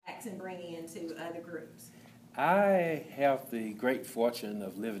impacts and bringing into other groups? I have the great fortune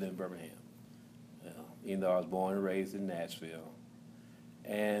of living in Birmingham. Even though I was born and raised in Nashville.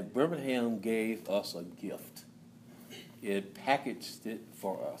 And Birmingham gave us a gift. It packaged it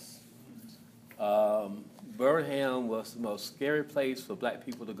for us. Birmingham was the most scary place for black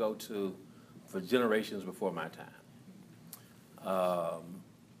people to go to for generations before my time.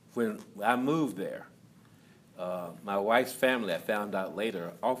 When I moved there, my wife's family, I found out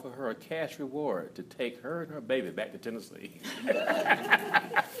later, offered her a cash reward to take her and her baby back to Tennessee.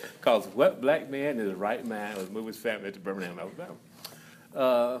 Because what black man in his right mind would move his family to Birmingham, Alabama?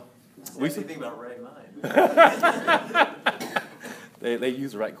 We should think about right mind. They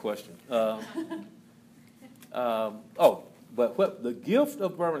use the right question. But what the gift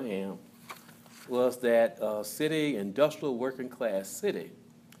of Birmingham was that city, industrial working class city,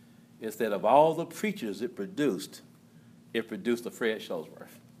 is that of all the preachers it produced a Fred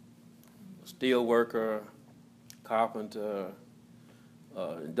Shuttlesworth, a steel worker, carpenter,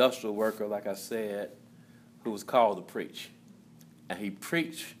 industrial worker, like I said, who was called to preach. And he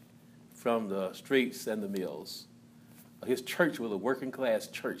preached from the streets and the mills. His church was a working class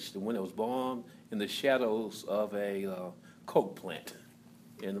church, the one that was born in the shadows of a coke plant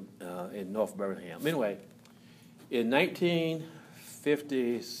in North Birmingham. Anyway, in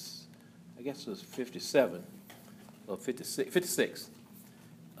 1950, I guess it was 57 or 56,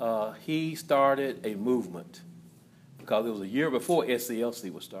 he started a movement because it was a year before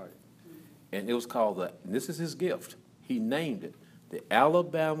SCLC was started. And it was called and this is his gift, he named it, the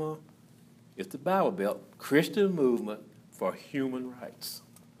Alabama, it's the Bible Belt, Christian Movement for Human Rights.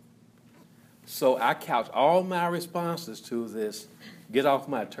 So I couch all my responses to this, get off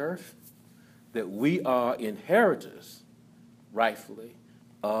my turf, that we are inheritors, rightfully,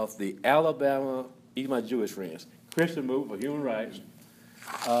 of the Alabama, even my Jewish friends, Christian Movement for Human Rights.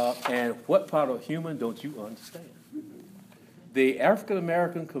 And what part of human don't you understand? The African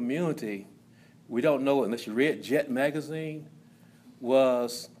American community, we don't know unless you read Jet magazine,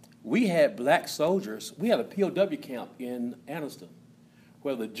 we had black soldiers. We had a POW camp in Anniston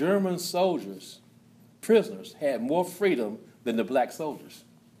where the German soldiers, prisoners, had more freedom than the black soldiers.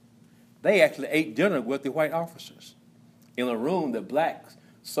 They actually ate dinner with the white officers in a room that black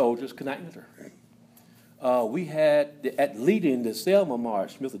soldiers could not enter. We had, leading the Selma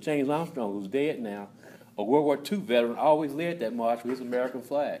March, Mr. James Armstrong, who's dead now, a World War II veteran, always led that march with his American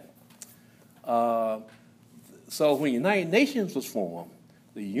flag. So when the United Nations was formed,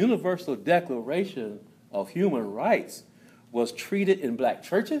 the Universal Declaration of Human Rights was treated in black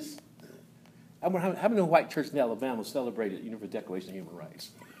churches. How many white churches in Alabama celebrated the Universal Declaration of Human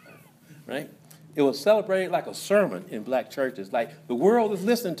Rights? Right? It was celebrated like a sermon in black churches, like the world is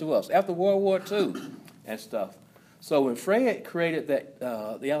listening to us after World War II and stuff. So when Fred created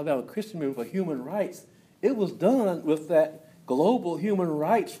the Alabama Christian Movement for Human Rights, it was done with that global human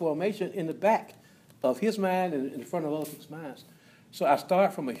rights formation in the back of his mind and in front of other people's minds. So I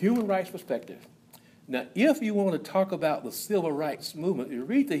start from a human rights perspective. Now, if you want to talk about the civil rights movement, you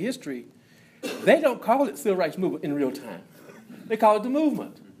read the history, they don't call it civil rights movement in real time. They call it the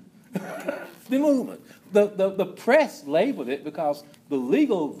movement. The movement. The press labeled it because the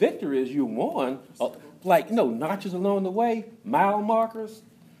legal victories you won, notches along the way, mile markers,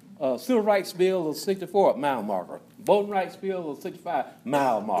 Civil Rights Bill of 64, mile marker. Voting Rights Bill of 65,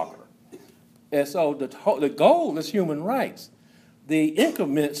 mile marker. And so the goal is human rights. The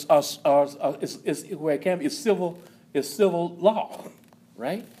increments is where it can be, is civil law,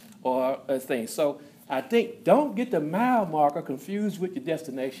 right? Or things. So I think don't get the mile marker confused with your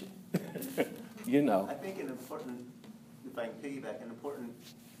destination. You know. I think if I can piggyback, an important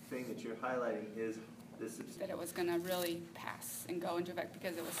thing that you're highlighting is this. That it was going to really pass and go into effect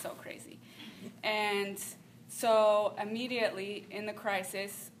because it was so crazy. And so immediately in the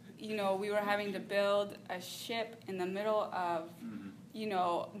crisis, we were having to build a ship in the middle of,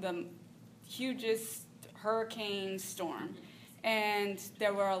 the hugest hurricane storm. And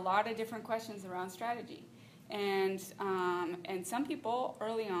there were a lot of different questions around strategy. And some people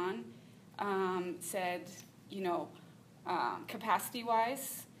early on said,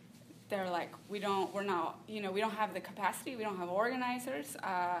 capacity-wise, they're like, we don't have the capacity, we don't have organizers.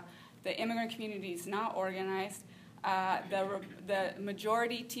 The immigrant community is not organized. The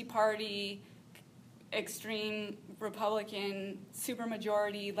majority Tea Party, extreme Republican,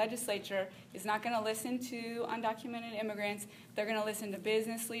 supermajority legislature is not going to listen to undocumented immigrants. They're going to listen to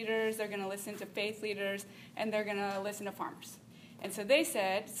business leaders, they're going to listen to faith leaders, and they're going to listen to farmers. And so they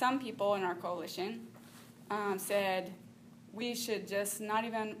said, some people in our coalition said, we should just not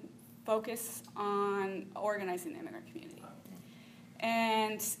even focus on organizing the immigrant community.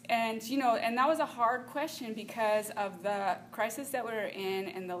 And that was a hard question because of the crisis that we were in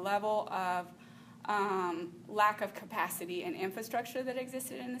and the level of lack of capacity and infrastructure that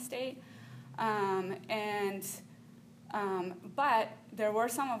existed in the state. But there were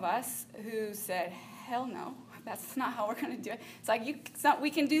some of us who said, hell no, that's not how we're going to do it. It's like, we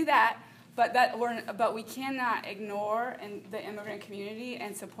can do that, but we cannot ignore the immigrant community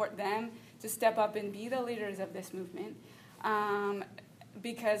and support them to step up and be the leaders of this movement.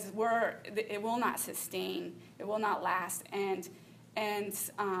 Because it will not sustain, it will not last, and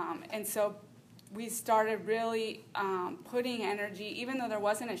so we started really putting energy, even though there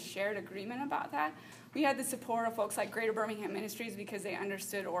wasn't a shared agreement about that. We had the support of folks like Greater Birmingham Ministries because they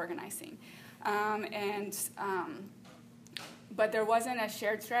understood organizing, but there wasn't a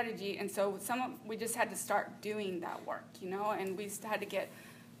shared strategy, and so we just had to start doing that work, and we had to get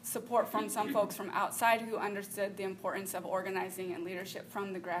support from some folks from outside who understood the importance of organizing and leadership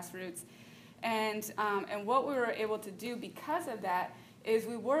from the grassroots. And what we were able to do because of that is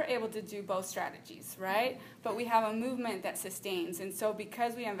we were able to do both strategies, right? But we have a movement that sustains. And so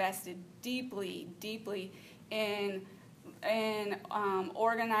because we invested deeply, deeply in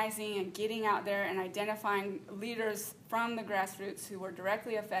organizing and getting out there and identifying leaders from the grassroots who were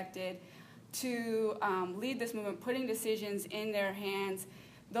directly affected to lead this movement, putting decisions in their hands,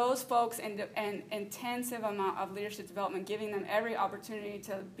 those folks and intensive amount of leadership development, giving them every opportunity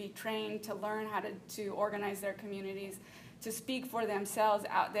to be trained, to learn how to organize their communities, to speak for themselves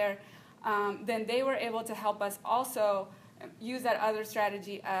out there, then they were able to help us also use that other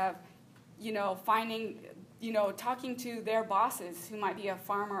strategy of, talking to their bosses who might be a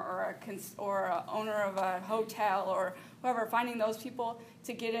farmer or a owner of a hotel or whoever, finding those people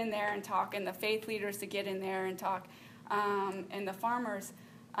to get in there and talk, and the faith leaders to get in there and talk, and the farmers.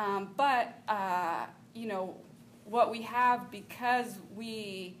 What we have, because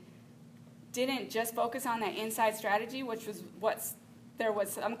we didn't just focus on that inside strategy, which was there was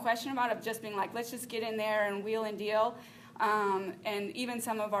some question about, of just being like, let's just get in there and wheel and deal. And even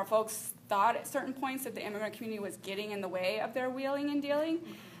some of our folks thought at certain points that the immigrant community was getting in the way of their wheeling and dealing,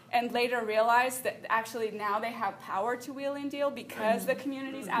 and later realized that actually now they have power to wheel and deal because the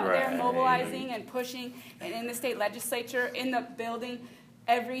community's out there mobilizing and pushing, and in the state legislature, in the building,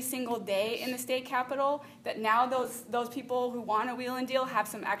 every single day in the state capitol, that now those people who want to wheel and deal have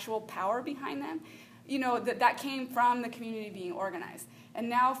some actual power behind them. That came from the community being organized. And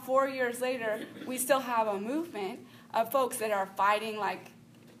now 4 years later, we still have a movement of folks that are fighting like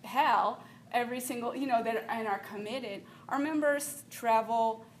hell every single, and are committed. Our members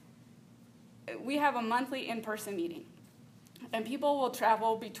travel. We have a monthly in-person meeting, and people will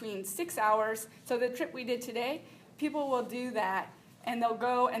travel between 6 hours. So the trip we did today, people will do that, and they'll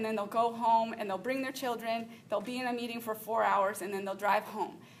go, and then they'll go home, and they'll bring their children. They'll be in a meeting for 4 hours, and then they'll drive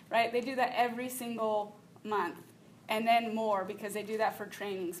home, right? They do that every single month, and then more, because they do that for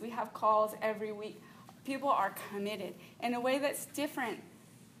trainings. We have calls every week. People are committed in a way that's different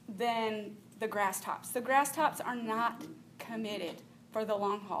than the grass tops. The grass tops are not committed for the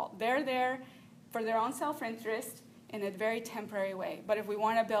long haul. They're there for their own self-interest in a very temporary way. But if we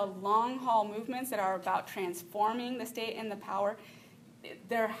want to build long-haul movements that are about transforming the state and the power,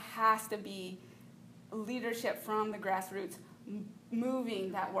 there has to be leadership from the grassroots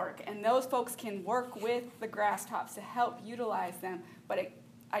moving that work. And those folks can work with the grass tops to help utilize them. But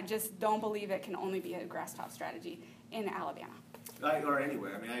I just don't believe it can only be a grass top strategy in Alabama. Or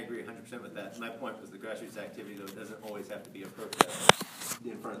anywhere. I agree 100% with that. My point was the grassroots activity, though, doesn't always have to be a protest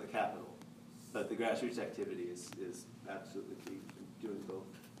in front of the Capitol. But the grassroots activity is absolutely key in doing both.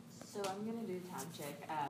 So I'm going to do a time check.